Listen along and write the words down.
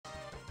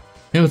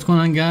Hey, what's going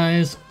on,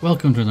 guys?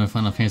 Welcome to another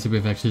Final Fantasy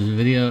BFX's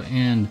video,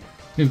 and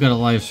we've got a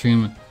live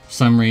stream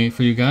summary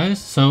for you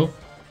guys. So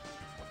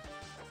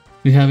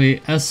we have a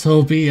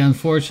SLB,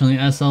 unfortunately,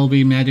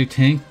 SLB Magic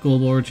Tank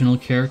Global Original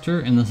character,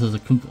 and this is a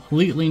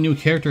completely new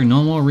character.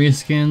 No more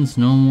reskins,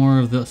 no more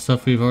of the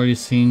stuff we've already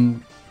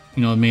seen,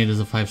 made as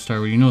a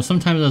 5-star.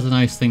 Sometimes that's a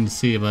nice thing to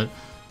see, but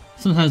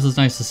sometimes it's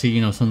nice to see,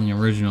 something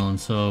original. And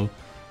so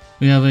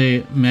we have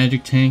a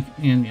Magic Tank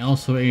and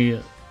also a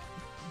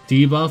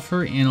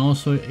debuffer and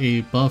also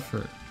a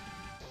buffer.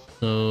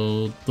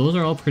 So those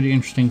are all pretty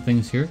interesting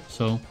things here.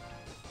 So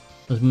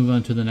let's move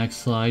on to the next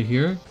slide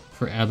here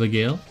for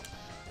Abigail.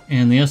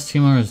 And the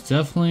STMR is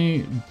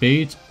definitely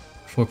bait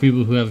for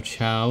people who have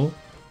Chow,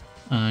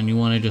 and you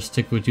want to just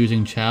stick with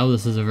using Chow.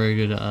 This is a very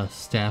good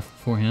staff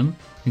for him,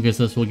 because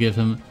this will give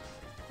him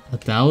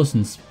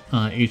 1,000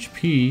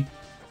 HP,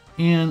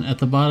 and at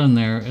the bottom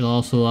there it'll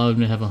also allow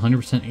him to have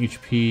 100%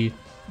 HP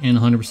and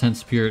 100%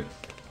 Spirit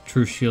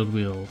True Shield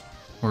Wield,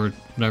 or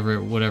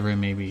whatever it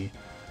may be.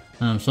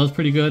 So that's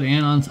pretty good.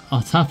 And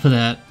on top of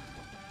that,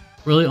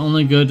 really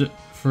only good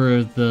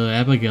for the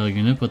Abigail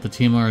unit, but the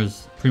TMR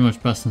is pretty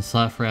much best in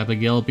slot for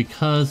Abigail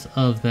because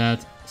of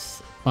that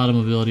bottom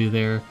ability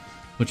there,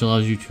 which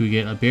allows you to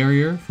get a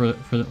barrier for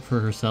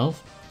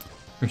herself,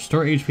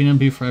 restore HP and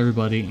MP for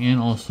everybody, and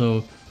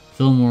also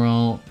fill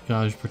morale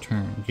gauge per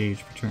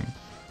turn.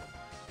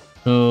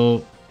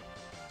 So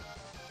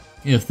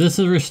if this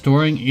is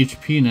restoring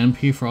HP and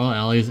MP for all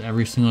allies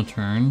every single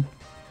turn,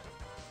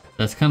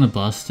 that's kind of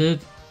busted.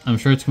 I'm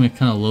sure it's going to be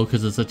kind of low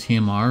because it's a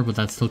TMR, but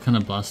that's still kind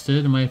of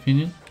busted in my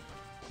opinion.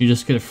 You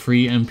just get a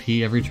free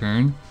MP every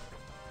turn.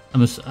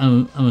 I'm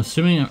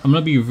assuming, I'm going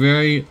to be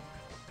very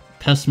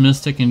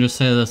pessimistic and just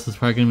say this is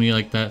probably going to be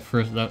like that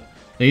first. The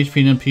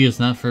HP and MP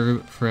is not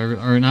for every,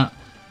 or not,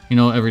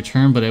 every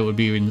turn, but it would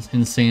be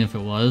insane if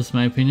it was, in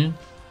my opinion.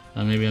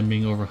 Maybe I'm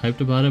being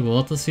overhyped about it, but we'll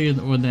have to see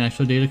when the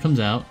actual data comes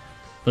out.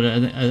 But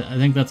I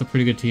think that's a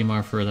pretty good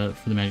TMR for the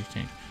Magic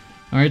Tank.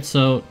 Alright,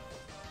 so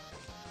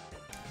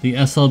the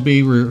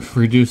SLB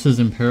reduces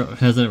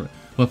has a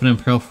weapon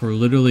imperil for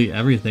literally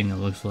everything, it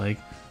looks like,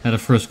 at a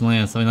first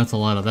glance. I mean, that's a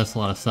lot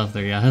of stuff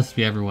there. Yeah, it has to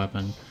be every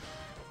weapon.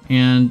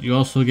 And you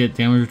also get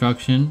damage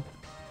reduction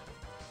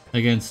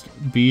against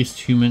beast,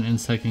 human,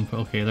 insect, and...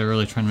 Okay, they're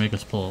really trying to make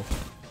us pull.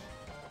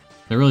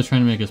 They're really trying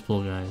to make us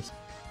pull, guys.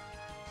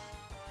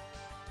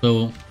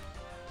 So,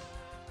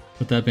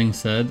 with that being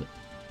said,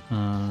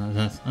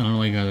 I don't know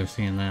why you guys are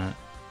seeing that.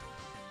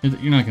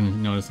 You're not going to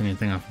notice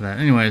anything after that.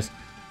 Anyways,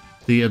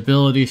 the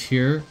abilities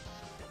here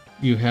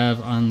you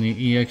have on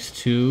the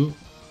EX2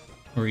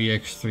 or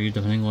EX3,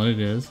 depending on what it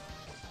is.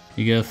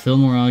 You get a fill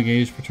morale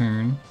gauge per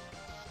turn.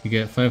 You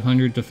get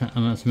 500 defense.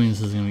 I'm not assuming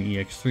this is going to be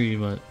EX3,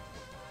 but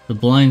the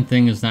blind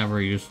thing is not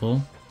very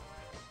useful.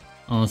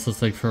 Unless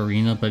it's like for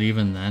arena, but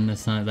even then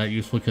it's not that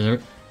useful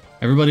because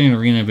everybody in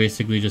arena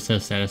basically just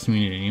has status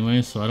immunity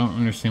anyway, so I don't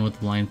understand what the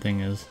blind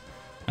thing is.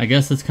 I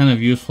guess it's kind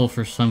of useful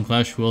for some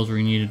Clash Royales where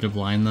you needed to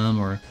blind them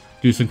or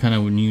do some kind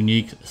of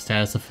unique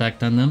status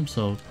effect on them,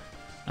 so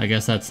I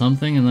guess that's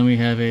something. And then we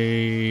have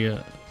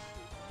a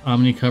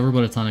Omni cover,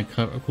 but it's on a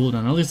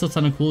cooldown. At least it's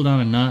on a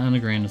cooldown and not on a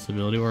Grandness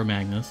ability or a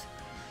Magnus.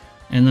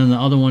 And then the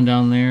other one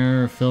down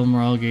there, fill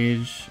morale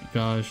gauge,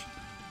 gosh,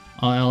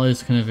 all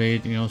allies can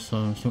evade,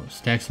 so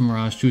stacks of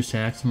Mirage, 2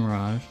 stacks of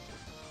Mirage.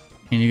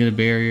 And you get a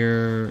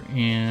barrier,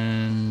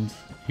 and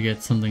you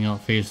get something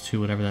else, phase 2,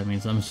 whatever that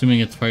means. I'm assuming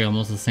it's probably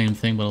almost the same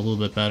thing, but a little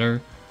bit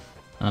better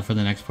for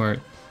the next part.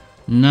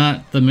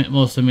 Not the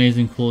most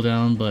amazing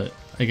cooldown, but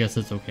I guess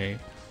it's okay.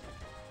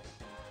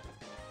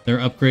 They're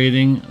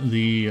upgrading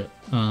the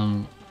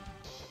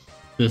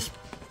this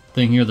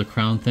thing here, the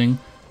crown thing,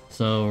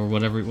 so, or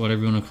whatever you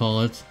want to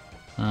call it.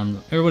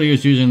 Everybody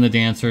is using the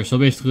dancer, so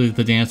basically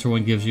the dancer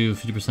one gives you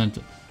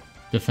 50%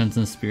 defense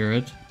and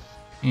spirit,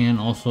 and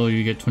also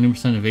you get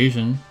 20%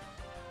 evasion.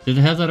 Did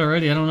it have that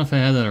already? I don't know if I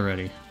had that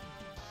already.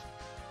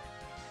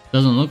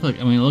 Doesn't look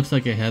like, I mean, it looks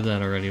like it had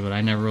that already, but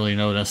I never really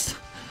noticed.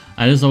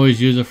 I just always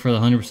use it for the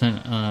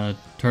 100%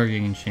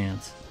 targeting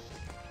chance.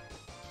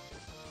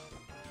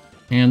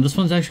 And this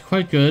one's actually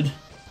quite good.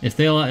 If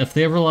they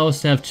ever allow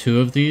us to have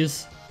 2 of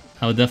these,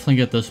 I would definitely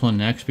get this one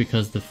next,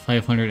 because the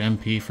 500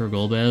 MP for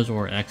Golbez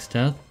or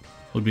X-Death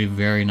would be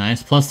very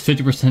nice. Plus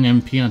 50%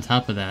 MP on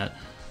top of that.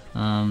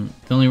 The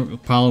only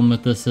problem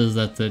with this is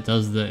that it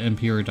does the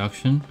MP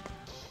reduction.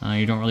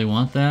 You don't really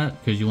want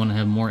that, because you want to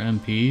have more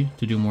MP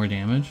to do more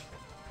damage.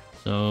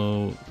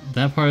 So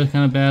that part is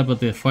kind of bad, but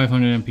the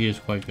 500 MP is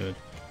quite good.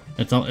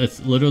 It's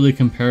literally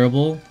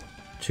comparable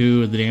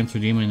to the Dancer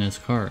Demon in his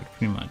card,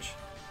 pretty much.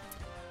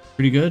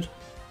 Pretty good.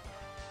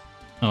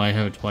 Oh, I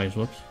have it twice,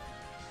 whoops.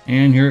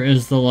 And here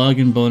is the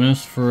login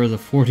bonus for the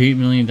 48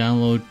 million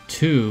download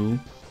 2.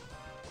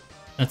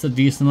 That's a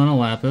decent amount of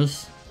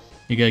Lapis.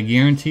 You got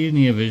guaranteed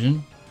Neo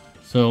Vision.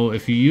 So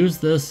if you use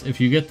this,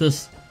 if you get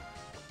this,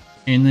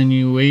 and then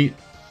you wait,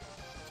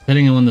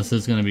 depending on when this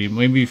is going to be,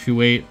 maybe if you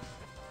wait,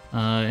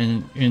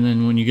 and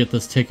then when you get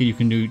this ticket, you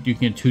can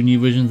get 2 Neo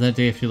Visions that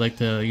day if you like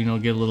to,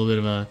 get a little bit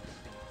of a,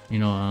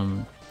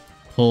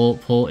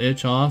 pull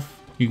itch off.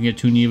 You can get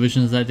 2 Neo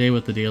Visions that day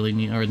with the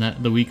daily or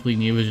the weekly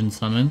Neo Vision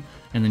summon,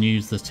 and then you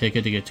use this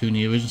ticket to get 2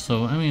 Neo Visions.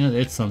 So I mean,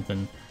 it's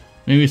something.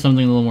 Maybe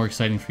something a little more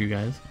exciting for you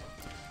guys.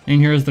 And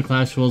here's the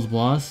Clash Wolves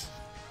boss.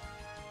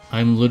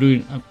 I'm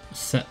literally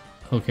set.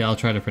 Okay, I'll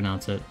try to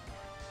pronounce it.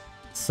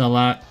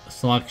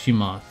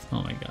 Salakshimoth.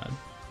 Oh my god.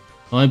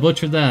 Well, I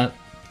butchered that.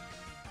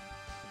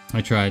 I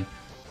tried.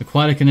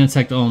 Aquatic and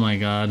insect. Oh my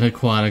god.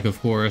 Aquatic,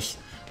 of course.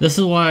 This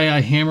is why I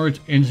hammered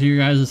into your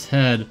guys'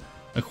 head.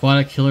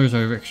 Aquatic killers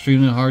are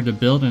extremely hard to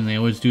build, and they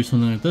always do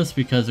something like this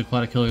because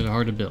aquatic killers are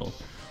hard to build.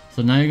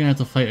 So now you're gonna have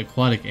to fight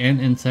aquatic and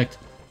insect.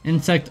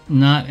 Insect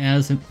not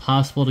as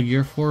possible to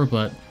gear for,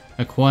 but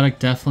aquatic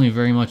definitely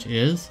very much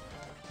is.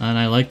 And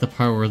I like the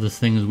part where this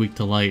thing is weak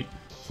to light,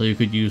 so you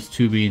could use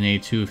 2B and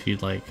A2 if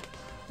you'd like.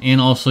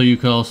 And also you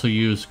could also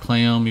use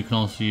Clayome, you can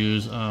also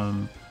use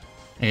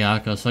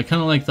Ayaka. So I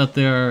kind of like that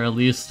there are at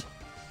least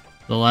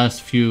the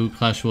last few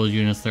Clash Wolves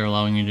units they're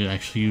allowing you to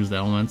actually use the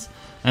elements.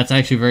 That's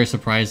actually very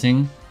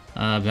surprising.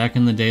 Back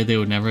in the day they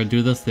would never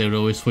do this, they would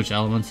always switch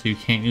elements so you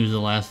can't use the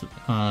last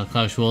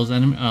Clash Wolves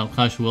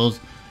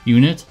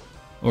unit,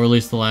 or at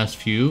least the last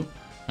few.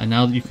 And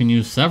now you can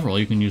use several.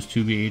 You can use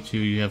 2B, A2,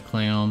 you have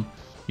Clayome,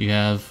 you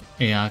have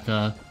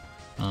Ayaka.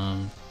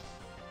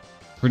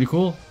 Pretty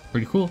cool,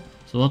 pretty cool.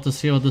 So we'll have to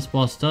see what this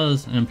boss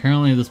does, and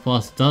apparently this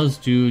boss does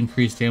do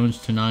increased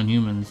damage to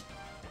non-humans.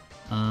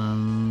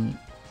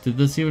 Did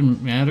this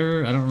even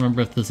matter? I don't remember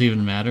if this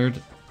even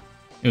mattered.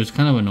 It was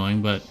kind of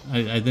annoying, but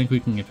I think we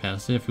can get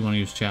past it if we want to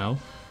use Chow.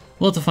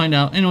 We'll have to find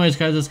out. Anyways,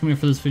 guys, that's going to be it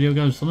for this video,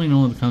 guys. Let me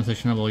know in the comment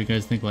section about what you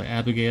guys think about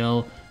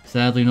Abigail.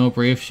 Sadly, no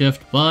Brave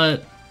Shift,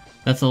 but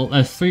that's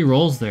 3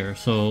 rolls there.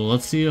 So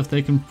let's see if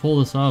they can pull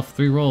this off.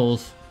 3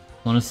 rolls.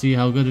 Want to see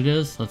how good it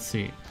is? Let's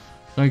see.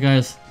 Alright,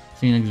 guys.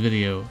 See you next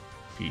video.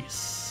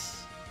 Peace.